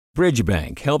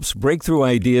Bridgebank helps breakthrough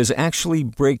ideas actually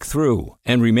break through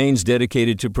and remains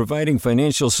dedicated to providing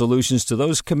financial solutions to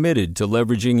those committed to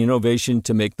leveraging innovation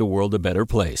to make the world a better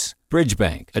place.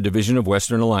 Bridgebank, a division of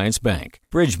Western Alliance Bank.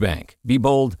 Bridgebank. Be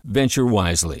bold, venture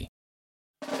wisely.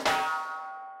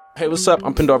 Hey, what's up?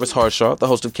 I'm Pendarvis Harshaw, the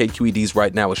host of KQED's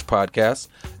Right Nowish podcast.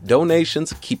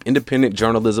 Donations keep independent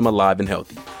journalism alive and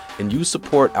healthy. And you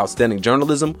support outstanding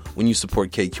journalism when you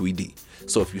support KQED.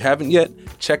 So if you haven't yet,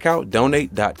 check out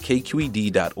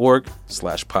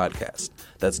donate.kqed.org/podcast.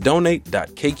 That's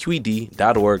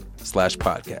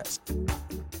donate.kqed.org/podcast.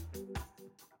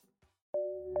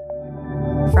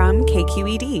 From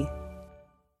KQED.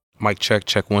 Mic check,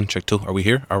 check 1, check 2. Are we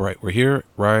here? All right, we're here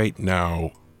right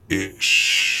now-ish.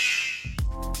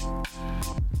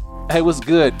 Hey, what's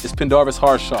good? It's Pendarvis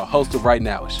Harshaw, host of Right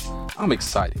Nowish. I'm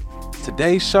excited.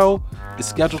 Today's show is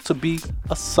scheduled to be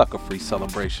a sucker-free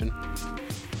celebration.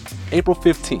 April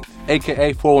 15th,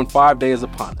 aka 415 Day, is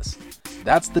upon us.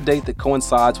 That's the date that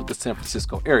coincides with the San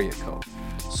Francisco area code.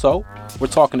 So, we're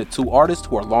talking to two artists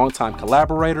who are longtime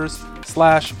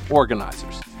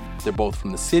collaborators/organizers. They're both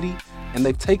from the city, and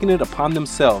they've taken it upon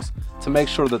themselves to make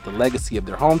sure that the legacy of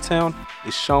their hometown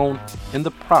is shown in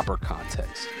the proper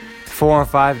context.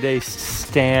 415 Day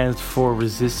stands for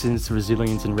resistance,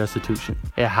 resilience, and restitution.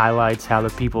 It highlights how the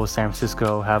people of San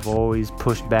Francisco have always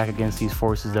pushed back against these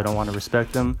forces that don't want to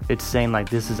respect them. It's saying, like,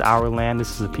 this is our land, this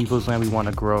is the people's land, we want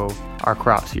to grow our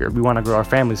crops here, we want to grow our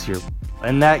families here.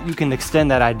 And that you can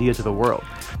extend that idea to the world.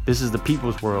 This is the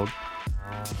people's world.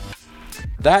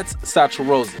 That's Satchel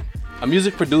Rosen, a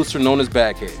music producer known as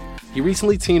Baghead. He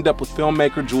recently teamed up with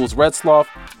filmmaker Jules Retzloff,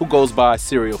 who goes by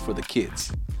Cereal for the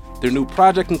Kids. Their new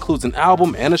project includes an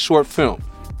album and a short film.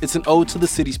 It's an ode to the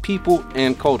city's people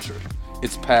and culture.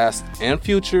 It's past and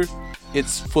future.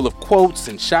 It's full of quotes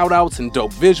and shout-outs and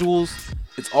dope visuals.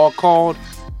 It's all called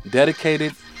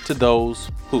Dedicated to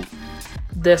Those Who.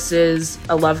 This is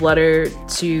a love letter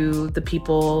to the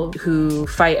people who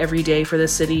fight every day for the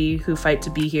city, who fight to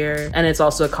be here. And it's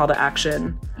also a call to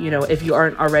action. You know, if you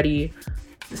aren't already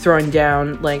throwing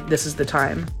down, like, this is the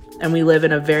time. And we live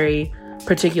in a very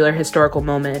particular historical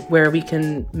moment where we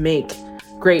can make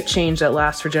great change that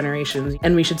lasts for generations.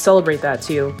 And we should celebrate that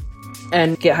too.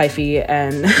 And get hyphy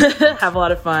and have a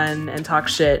lot of fun and talk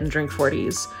shit and drink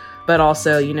 40s. But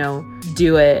also, you know,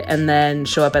 do it and then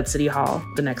show up at City Hall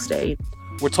the next day.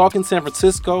 We're talking San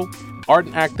Francisco, art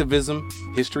and activism,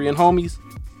 history and homies,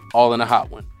 all in a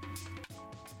hot one.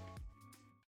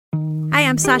 Hi,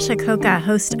 I'm Sasha Coca,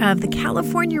 host of the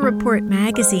California Report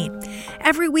magazine.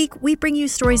 Every week, we bring you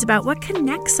stories about what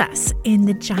connects us in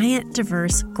the giant,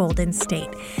 diverse Golden State.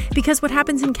 Because what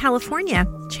happens in California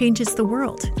changes the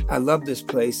world. I love this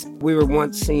place. We were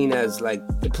once seen as, like,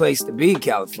 the place to be,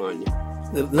 California.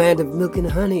 The land of milk and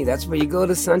honey. That's where you go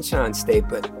to Sunshine State,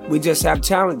 but we just have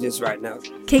challenges right now.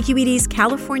 KQED's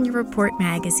California Report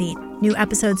magazine. New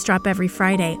episodes drop every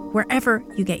Friday, wherever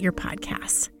you get your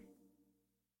podcasts.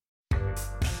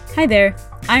 Hi there,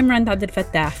 I'm Randa Abdel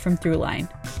Fattah from Throughline.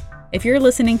 If you're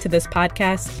listening to this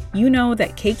podcast, you know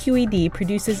that KQED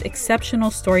produces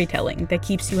exceptional storytelling that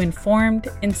keeps you informed,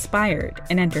 inspired,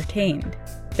 and entertained.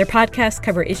 Their podcasts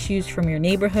cover issues from your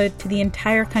neighborhood to the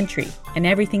entire country and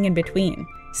everything in between.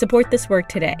 Support this work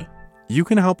today. You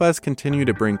can help us continue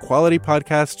to bring quality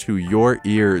podcasts to your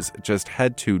ears. Just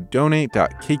head to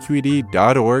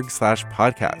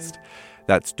donate.kqed.org/podcast.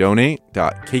 That's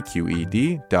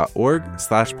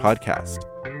donate.kqed.org/podcast.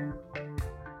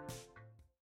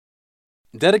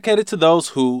 Dedicated to Those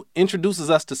Who introduces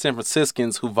us to San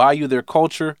Franciscans who value their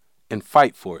culture and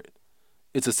fight for it.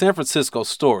 It's a San Francisco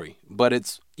story, but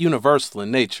it's universal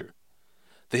in nature.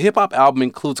 The hip-hop album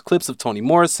includes clips of Toni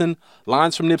Morrison,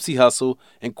 lines from Nipsey Hussle,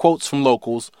 and quotes from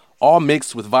locals, all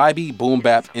mixed with vibey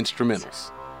boom-bap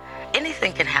instrumentals.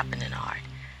 Anything can happen in art.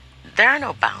 There are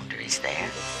no boundaries there.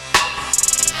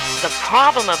 The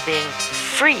problem of being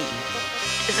free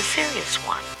is a serious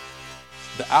one.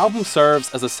 The album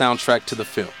serves as a soundtrack to the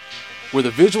film, where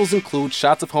the visuals include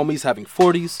shots of homies having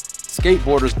 40s,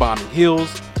 skateboarders bombing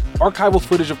hills, archival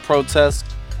footage of protests,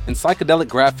 and psychedelic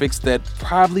graphics that'd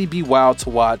probably be wild to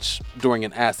watch during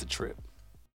an acid trip.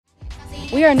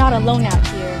 We are not alone out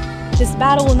here. This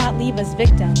battle will not leave us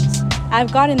victims.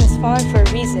 I've gotten this far for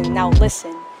a reason. Now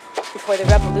listen, before the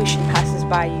revolution passes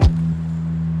by you.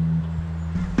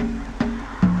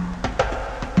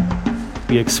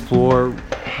 We explore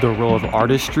the role of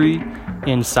artistry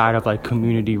inside of, like,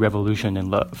 community revolution and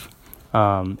love.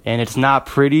 And it's not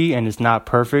pretty and it's not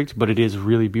perfect, but it is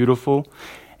really beautiful.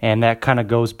 And that kind of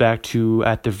goes back to,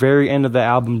 at the very end of the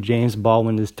album, James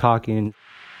Baldwin is talking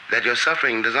that your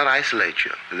suffering does not isolate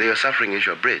you. That your suffering is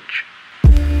your bridge.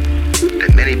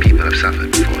 that many people have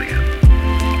suffered before you.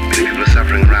 Many people are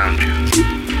suffering around you,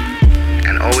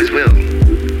 and always will.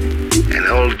 And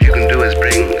all you can do is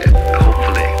bring,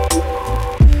 hopefully,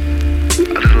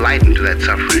 a little light into that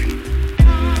suffering.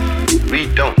 We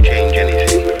don't change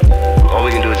anything. All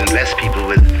we can do is invest people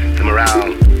with the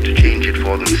morale to change it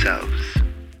for themselves.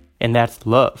 And that's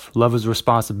love. Love is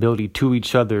responsibility to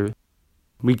each other.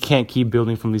 We can't keep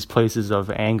building from these places of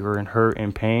anger and hurt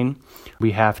and pain.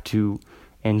 We have to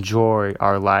enjoy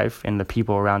our life and the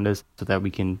people around us so that we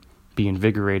can be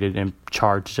invigorated and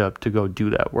charged up to go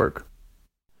do that work.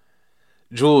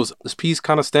 Jules, this piece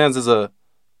kind of stands as a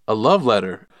love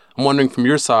letter. I'm wondering from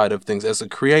your side of things as a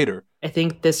creator. I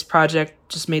think this project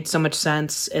just made so much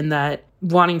sense in that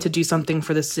wanting to do something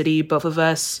for the city, both of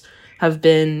us have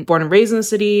been born and raised in the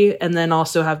city and then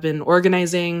also have been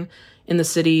organizing in the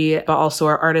city, but also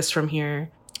are artists from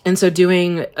here. And so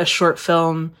doing a short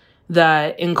film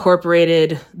that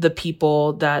incorporated the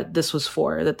people that this was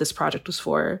for, that this project was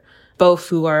for, both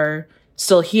who are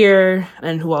still here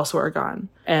and who also are gone,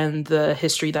 and the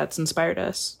history that's inspired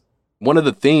us. One of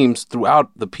the themes throughout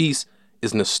the piece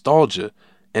is nostalgia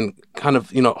and kind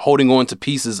of, holding on to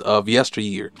pieces of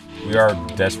yesteryear. We are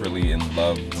desperately in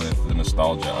love with the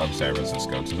nostalgia of San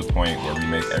Francisco to the point where we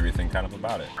make everything kind of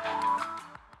about it.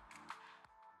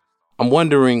 I'm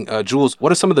wondering, Jules,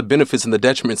 what are some of the benefits and the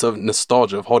detriments of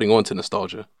nostalgia, of holding on to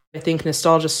nostalgia? I think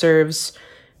nostalgia serves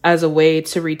as a way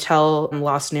to retell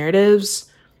lost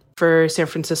narratives for San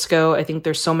Francisco. I think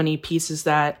there's so many pieces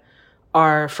that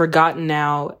are forgotten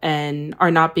now and are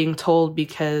not being told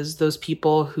because those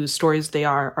people whose stories they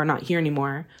are not here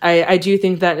anymore. I do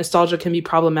think that nostalgia can be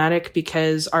problematic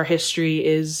because our history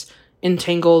is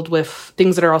entangled with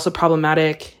things that are also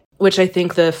problematic, which I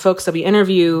think the folks that we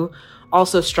interview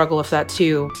also struggle with that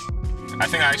too. I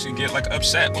think I actually get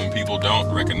upset when people don't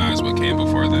recognize what came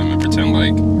before them and pretend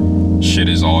like shit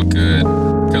is all good.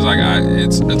 Because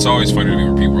it's always funny to me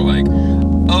when people are like,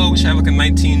 oh, we should have a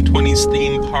 1920s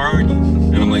theme party.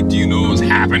 And I'm like, do you know what was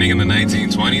happening in the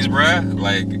 1920s,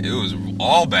 bruh? It was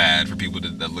all bad for people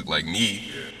that look like me.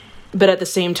 But at the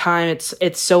same time,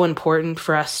 it's so important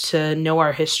for us to know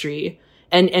our history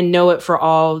and know it for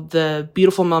all the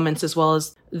beautiful moments as well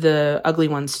as the ugly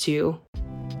ones too.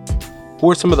 Who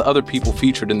are some of the other people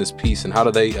featured in this piece, and how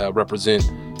do they represent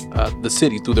the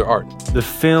city through their art? The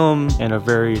film, in a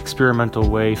very experimental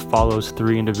way, follows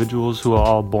three individuals who are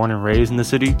all born and raised in the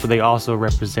city, but they also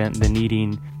represent the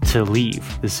needing to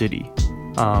leave the city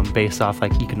based off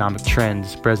economic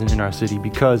trends present in our city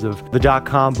because of the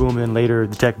 .com boom and later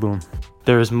the tech boom.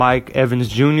 There's Mike Evans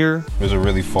Jr. There's a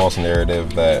really false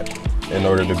narrative that in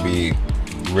order to be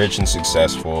rich and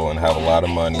successful and have a lot of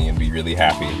money and be really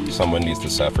happy, someone needs to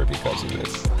suffer because of it.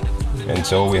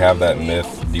 Until we have that myth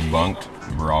debunked,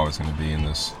 we're always going to be in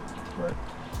this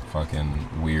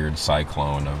fucking weird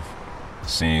cyclone of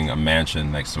seeing a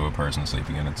mansion next to a person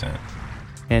sleeping in a tent.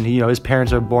 And his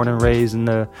parents are born and raised in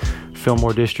the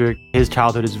Fillmore district. His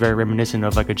childhood is very reminiscent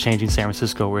of a changing San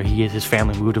Francisco where his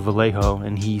family moved to Vallejo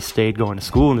and he stayed going to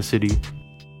school in the city.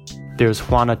 There's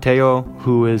Juana Teo,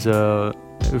 who is a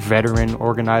veteran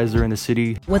organizer in the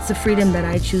city. What's the freedom that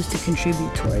I choose to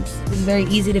contribute towards? It's very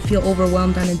easy to feel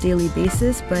overwhelmed on a daily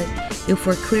basis, but if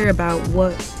we're clear about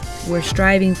what we're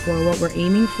striving for, what we're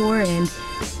aiming for, and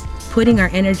putting our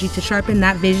energy to sharpen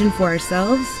that vision for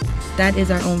ourselves, that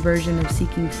is our own version of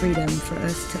seeking freedom for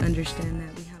us to understand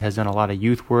that we have. Has done a lot of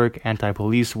youth work,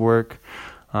 anti-police work,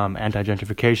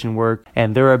 anti-gentrification work,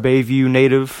 and they're a Bayview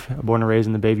native, born and raised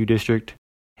in the Bayview district.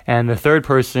 And the third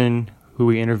person who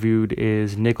we interviewed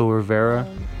is Nicole Rivera.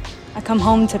 I come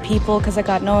home to people because I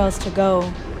got nowhere else to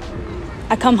go.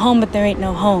 I come home, but there ain't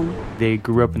no home. They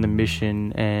grew up in the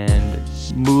Mission and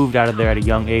moved out of there at a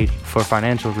young age for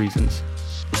financial reasons.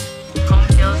 Home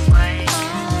feels like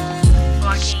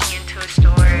walking into a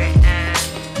store and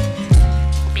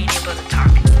being able to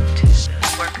talk to the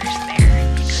workers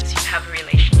there because you have a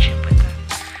relationship with them.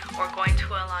 Or going to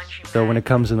a laundry. So when it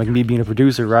comes to me being a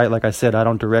producer, right, like I said, I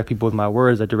don't direct people with my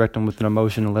words. I direct them with an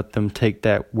emotion and let them take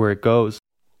that where it goes.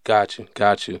 Got you.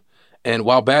 And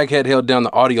while Baghead held down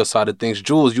the audio side of things,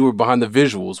 Jules, you were behind the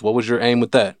visuals. What was your aim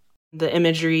with that? The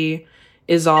imagery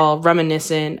is all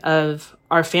reminiscent of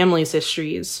our family's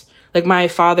histories. My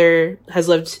father has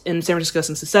lived in San Francisco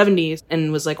since the 70s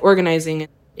and was organizing.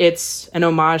 It's an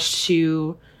homage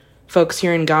to folks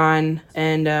here and gone,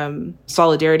 and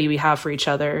solidarity we have for each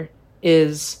other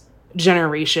is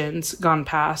generations gone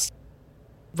past.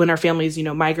 When our families,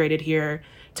 migrated here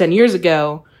 10 years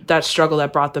ago, that struggle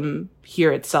that brought them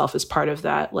here itself is part of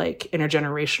that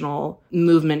intergenerational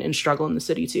movement and struggle in the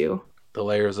city too. The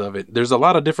layers of it. There's a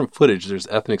lot of different footage. There's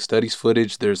ethnic studies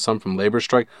footage. There's some from labor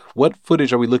strike. What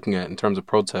footage are we looking at in terms of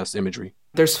protest imagery?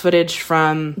 There's footage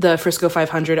from the Frisco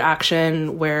 500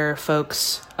 action where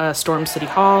folks stormed City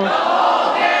Hall.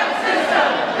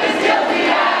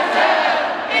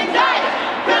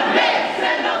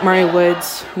 Mario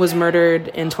Woods was murdered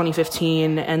in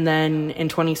 2015, and then in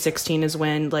 2016 is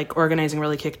when organizing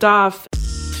really kicked off.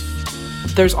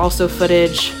 There's also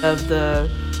footage of the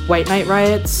White Night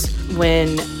riots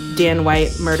when Dan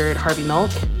White murdered Harvey Milk,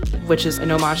 which is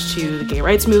an homage to the gay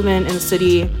rights movement in the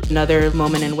city, another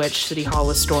moment in which City Hall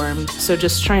was stormed. So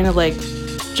just trying to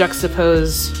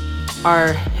juxtapose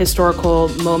our historical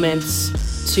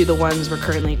moments to the ones we're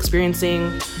currently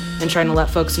experiencing, and trying to let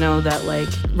folks know that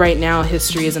right now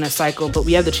history isn't a cycle, but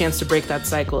we have the chance to break that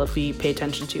cycle if we pay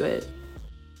attention to it.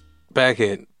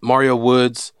 Backhead, Mario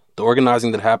Woods, the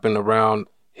organizing that happened around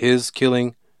his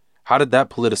killing, how did that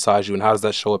politicize you and how does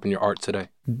that show up in your art today?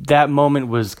 That moment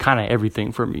was kind of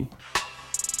everything for me.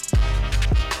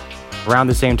 Around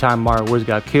the same time Mario Woods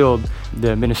got killed,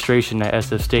 the administration at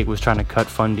SF State was trying to cut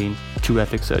funding to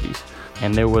ethics studies.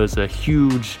 And there was a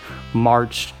huge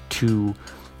march to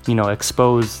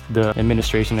expose the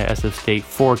administration at SF State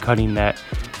for cutting that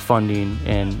funding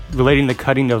and relating the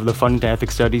cutting of the funding to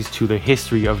ethics studies to the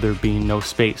history of there being no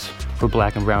space for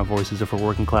Black and brown voices or for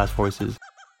working class voices.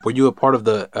 Were you a part of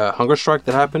the hunger strike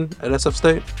that happened at SF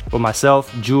State? Well,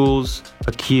 myself, Jules,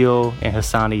 Akil, and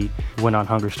Hassani went on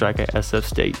hunger strike at SF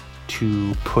State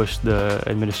to push the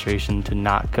administration to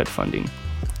not cut funding,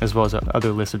 as well as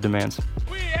other lists of demands.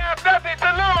 We have nothing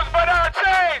to lose but our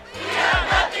chains! We have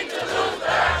nothing to lose but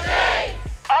our chains!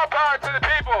 All power to the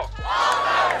people! All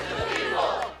power to the people!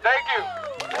 Thank you.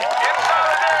 In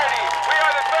solidarity, we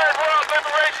are the Third World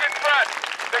Liberation Front,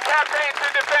 the campaign to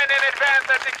defend and advance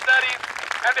ethics studies,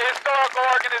 and the historical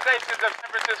organizations of San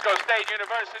Francisco State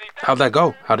University. How'd that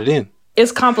go? How'd it end?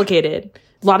 It's complicated.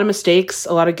 A lot of mistakes,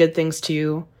 a lot of good things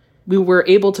too. We were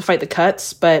able to fight the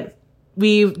cuts, but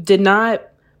we did not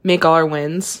make all our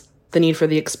wins. The need for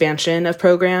the expansion of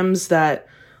programs that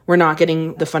were not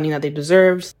getting the funding that they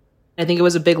deserved. I think it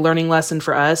was a big learning lesson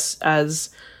for us as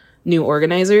new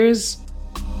organizers,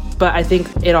 but I think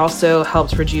it also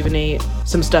helped rejuvenate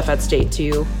some stuff at State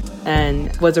too,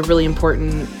 and was a really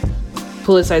important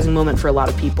politicizing moment for a lot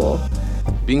of people.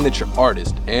 Being that you're an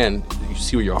artist and you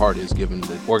see where your heart is given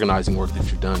the organizing work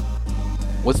that you've done,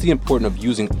 what's the importance of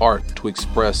using art to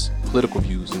express political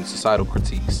views and societal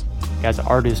critiques? As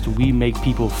artists, we make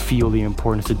people feel the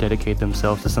importance to dedicate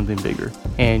themselves to something bigger.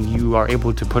 And you are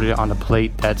able to put it on a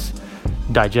plate that's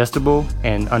digestible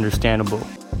and understandable.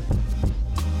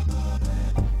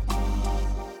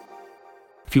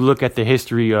 If you look at the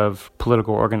history of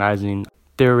political organizing,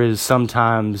 there is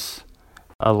sometimes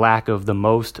a lack of the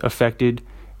most affected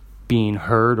being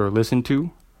heard or listened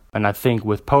to. And I think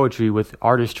with poetry, with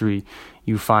artistry,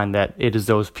 you find that it is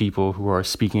those people who are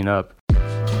speaking up.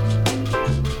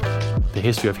 The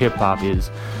history of hip-hop is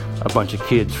a bunch of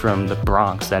kids from the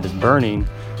Bronx that is burning,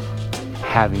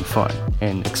 having fun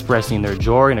and expressing their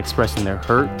joy and expressing their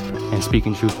hurt and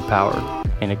speaking truth to power.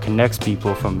 And it connects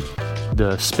people from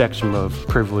the spectrum of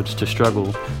privilege to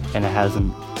struggle, and it has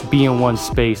them be in one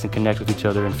space and connect with each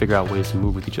other and figure out ways to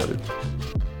move with each other.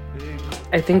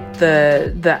 I think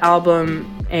the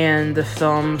album and the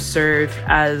film serve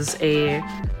as a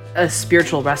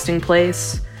spiritual resting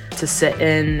place to sit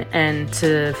in and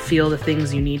to feel the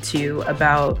things you need to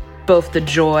about both the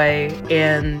joy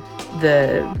and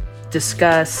the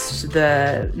disgust,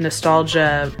 the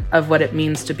nostalgia of what it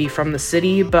means to be from the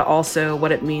city, but also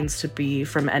what it means to be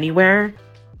from anywhere.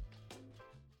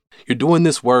 You're doing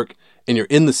this work and you're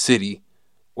in the city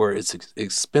where it's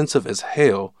expensive as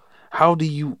hell. How do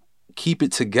you keep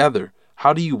it together?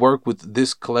 How do you work with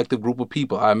this collective group of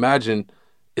people? I imagine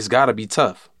it's got to be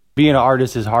tough. Being an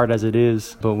artist is hard as it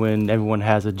is, but when everyone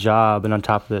has a job and on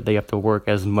top of that they have to work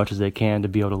as much as they can to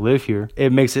be able to live here,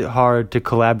 it makes it hard to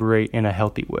collaborate in a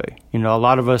healthy way. You know, a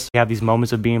lot of us have these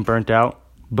moments of being burnt out,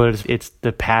 but it's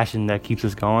the passion that keeps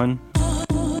us going.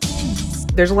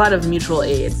 There's a lot of mutual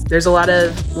aid. There's a lot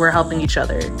of we're helping each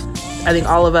other. I think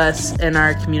all of us in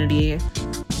our community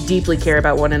deeply care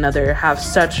about one another, have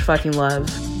such fucking love.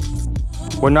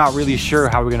 We're not really sure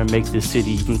how we're going to make this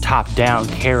city from top down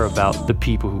care about the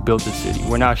people who built this city.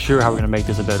 We're not sure how we're going to make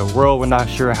this a better world. We're not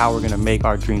sure how we're going to make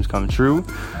our dreams come true,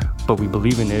 but we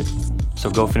believe in it. So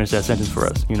go finish that sentence for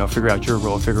us. You know, figure out your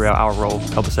role, figure out our role,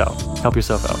 help us out, help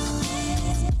yourself out.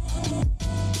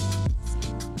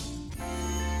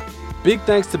 Big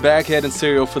thanks to Baghead and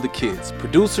Serial for the Kids,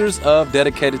 producers of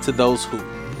Dedicated to Those Who.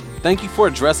 Thank you for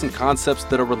addressing concepts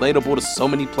that are relatable to so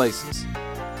many places.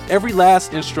 Every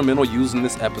last instrumental used in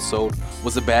this episode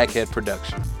was a Baghead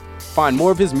production. Find more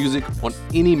of his music on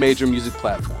any major music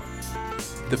platform.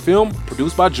 The film,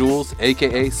 produced by Jules,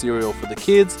 aka Cereal for the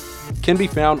Kids, can be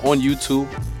found on YouTube.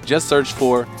 Just search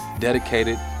for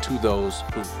Dedicated to Those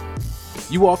Who.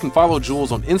 You all can follow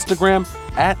Jules on Instagram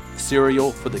at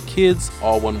Cereal for the Kids,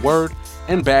 all one word,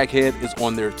 and Baghead is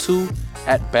on there too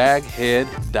at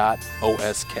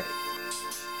baghead.osk.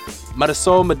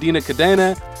 Marisol Medina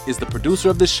Cadena is the producer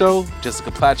of this show. Jessica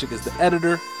Platchik is the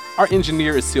editor. Our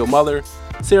engineer is Seal Muller.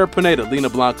 Sarah Pineda, Lena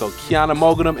Blanco, Kiana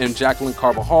Moganum, and Jacqueline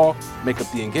Carvajal make up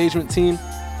the engagement team.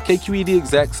 KQED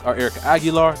execs are Erica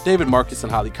Aguilar, David Marcus,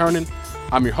 and Holly Kernan.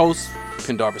 I'm your host,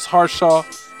 Pendarvis Harshaw,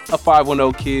 a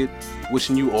 510 kid,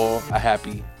 wishing you all a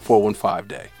happy 415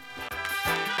 day.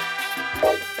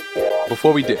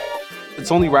 Before we dip,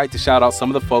 it's only right to shout out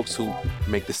some of the folks who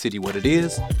make the city what it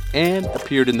is and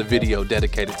appeared in the video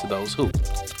dedicated to those who.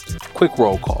 Quick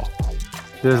roll call.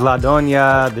 There's La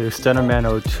Doña, there's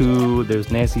Stunnerman 02,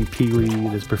 there's Nancy Peely,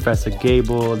 there's Professor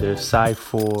Gable, there's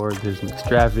Cy4, there's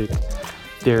McStravic,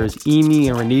 there's Amy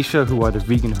and Renisha, who are the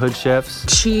vegan hood chefs.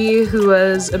 Chi, who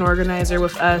was an organizer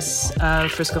with us,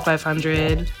 Frisco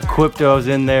 500. Quipto's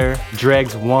in there.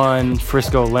 Dregs1,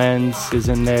 Frisco Lens is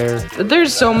in there.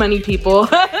 There's so many people.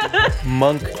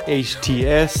 Monk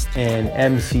HTS and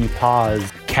MC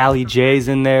Paz. Callie J's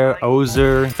in there.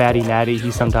 Ozer, Fatty Natty.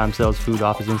 He sometimes sells food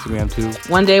off his Instagram too.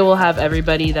 One day we'll have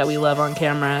everybody that we love on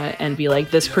camera and be like,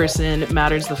 this person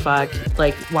matters the fuck.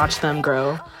 Like, watch them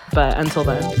grow. But until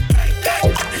then.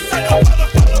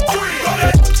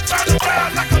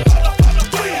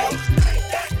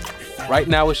 Right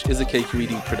Nowish is a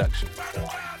KQED production.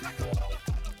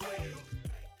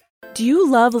 Do you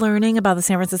love learning about the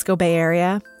San Francisco Bay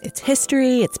Area? Its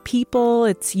history, its people,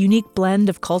 its unique blend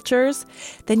of cultures?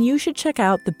 Then you should check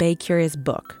out the Bay Curious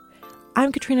book.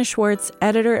 I'm Katrina Schwartz,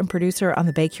 editor and producer on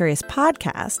the Bay Curious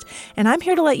podcast, and I'm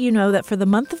here to let you know that for the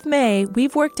month of May,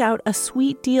 we've worked out a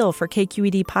sweet deal for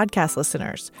KQED podcast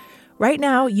listeners. Right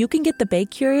now, you can get the Bay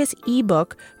Curious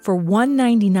ebook for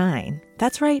 $1.99.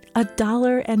 That's right,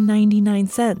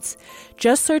 $1.99.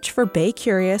 Just search for Bay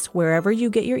Curious wherever you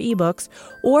get your ebooks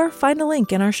or find a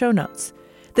link in our show notes.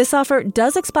 This offer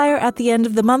does expire at the end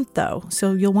of the month, though,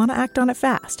 so you'll want to act on it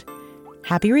fast.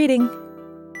 Happy reading!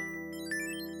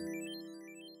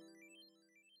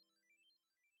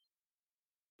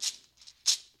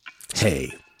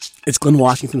 Hey, it's Glenn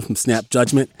Washington from Snap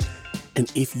Judgment,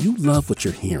 and if you love what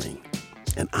you're hearing,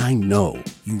 and I know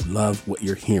you love what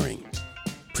you're hearing,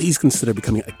 please consider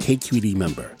becoming a KQED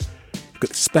member.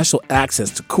 Get special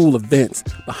access to cool events,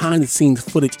 behind-the-scenes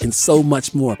footage, and so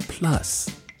much more.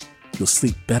 Plus, you'll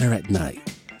sleep better at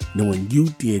night knowing you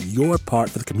did your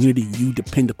part for the community you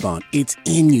depend upon. It's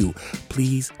in you.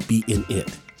 Please be in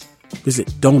it.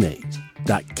 Visit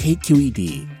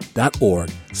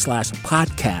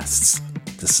donate.kqed.org/podcasts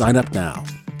to sign up now.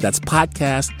 That's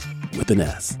podcast with an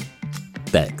S.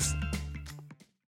 Thanks.